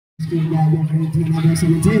Number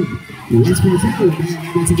 17. Let's go through.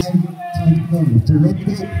 To red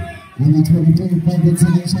good. Number 22. Number 2.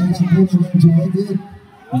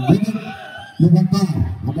 Number 5.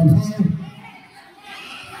 Number 4.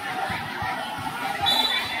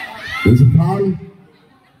 There's a foul.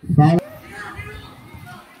 Foul.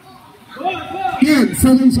 Again,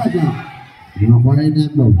 second shot now. Now for a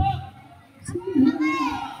number.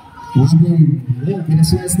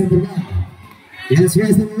 Let's rest number 1. Let's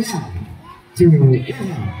raise the morale to now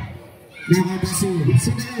Basi,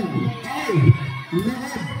 sit down.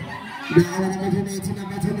 Now number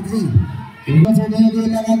 23. Number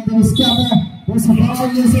 11 to Scabber was a foul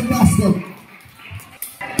using basket.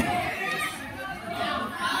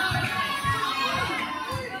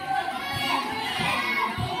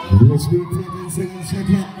 Let's go to the second shot.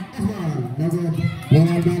 Number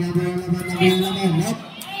 11.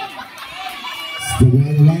 Still on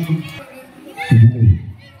the line.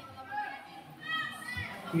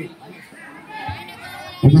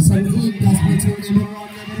 Number 17, pass between number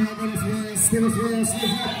 1, still first,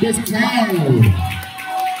 this is now.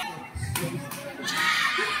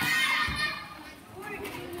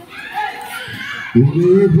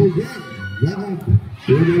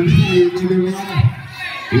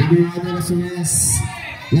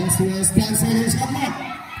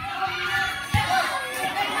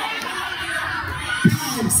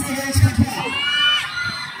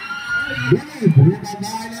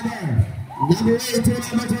 Number 8 to number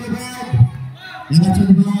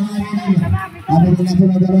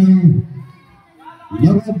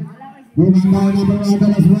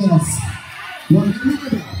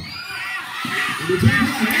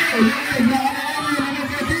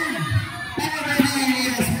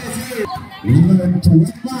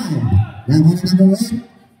 25.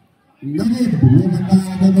 Number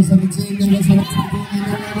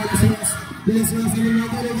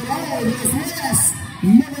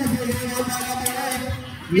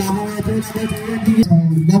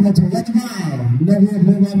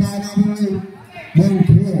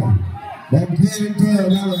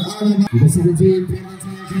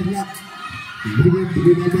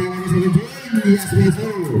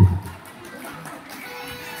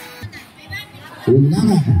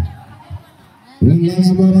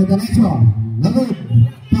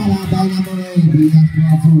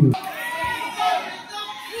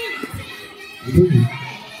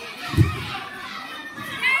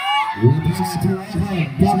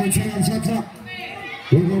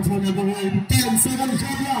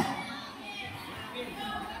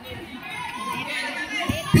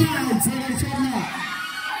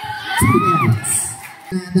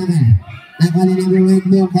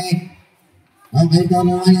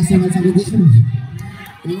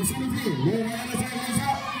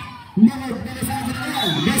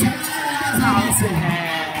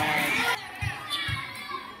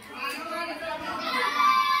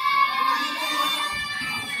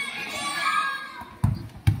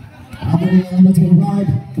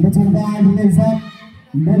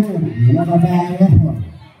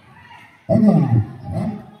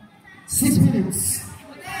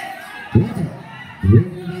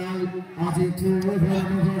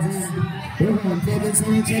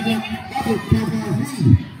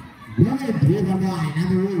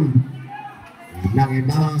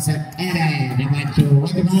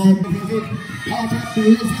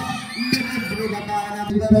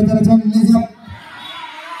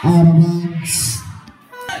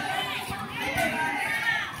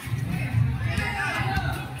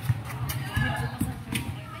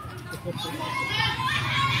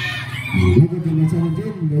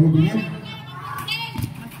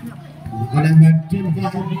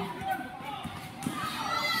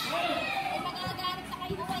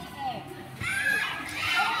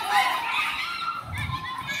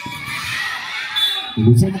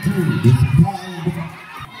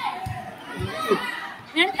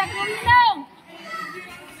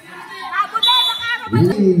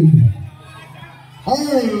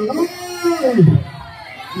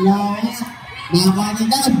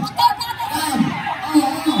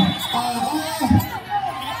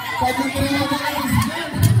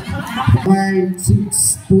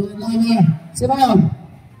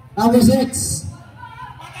Number 6.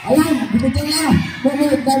 Ayan, bibitin na.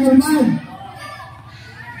 Number 9.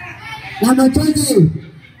 Number 20.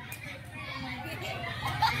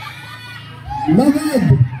 Logan.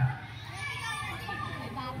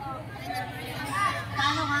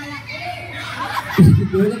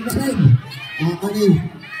 Logan pa rin. Nakakali.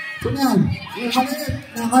 Tunan.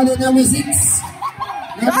 Nakakali number 6.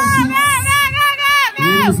 Number 6.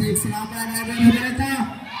 Number 6. Number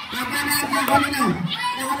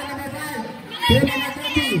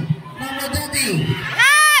 6.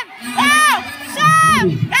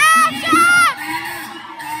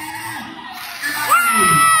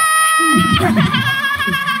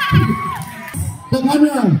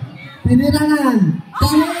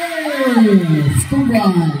 Yes,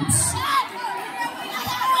 congrats.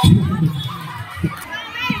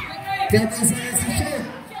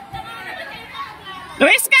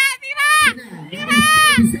 Luis ka, tira! Tira!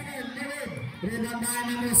 Rebound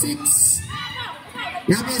number 6.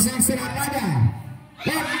 Number 6 sila pada.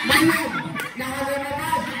 Mayroon.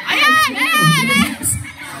 Nakalunod. Ayan! Ayan!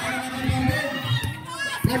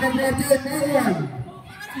 Number 14, Mayroon.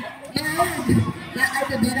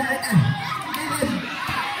 Nakatibira ito.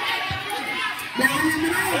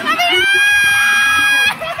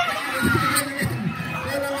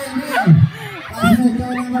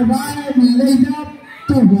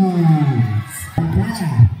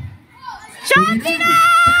 Shakira!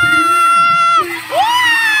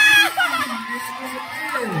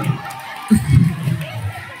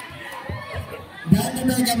 Dahil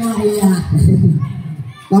na ka mga kuya.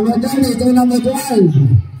 Number 20, ito number 12.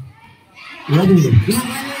 Ready?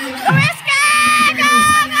 Luis ka!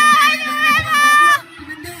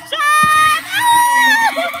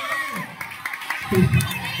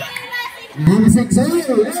 Number 6, Lord,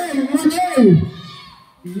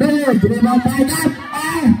 rebound by that.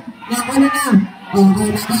 Nakuna na. Okay,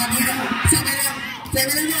 nakuna. Sige lang.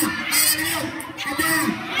 Sige lang.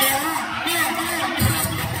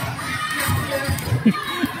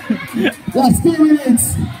 Last 2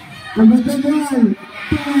 minutes. Number 21.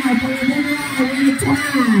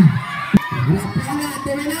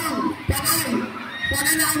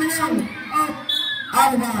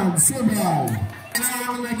 Alvan, Sibel.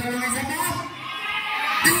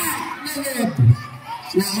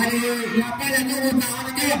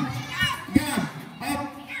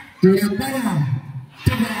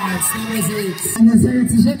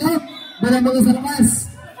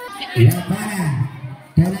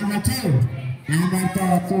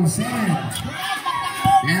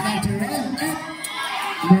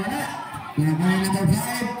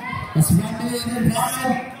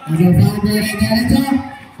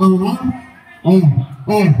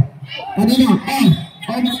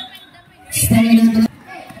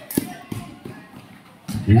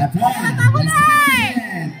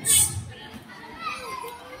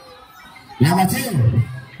 Number 2,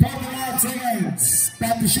 21 seconds.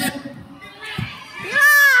 Stop the ship.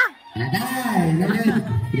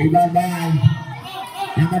 Rebound by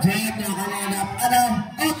number 10. Nakaline up.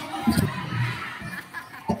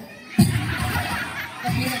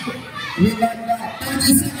 Rebound by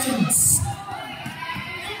 30 seconds.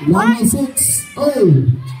 Number 6.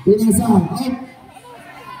 Pinasang.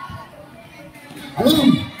 Ayun.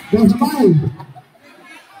 There's 5.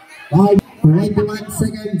 21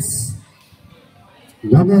 seconds.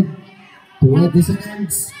 Number 20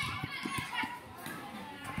 seconds.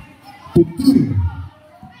 15.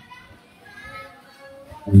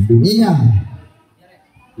 Iya.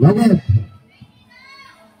 Number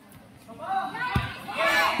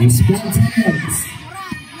 12 seconds.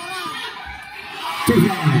 2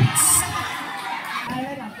 minutes.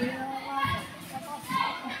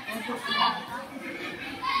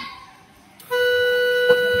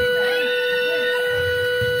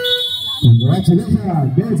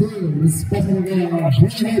 Congratulations, go team, especially the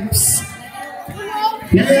hips.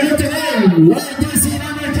 Here today, what do you see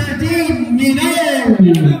number 13, Miguel?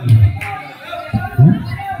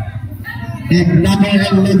 And number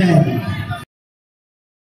 11.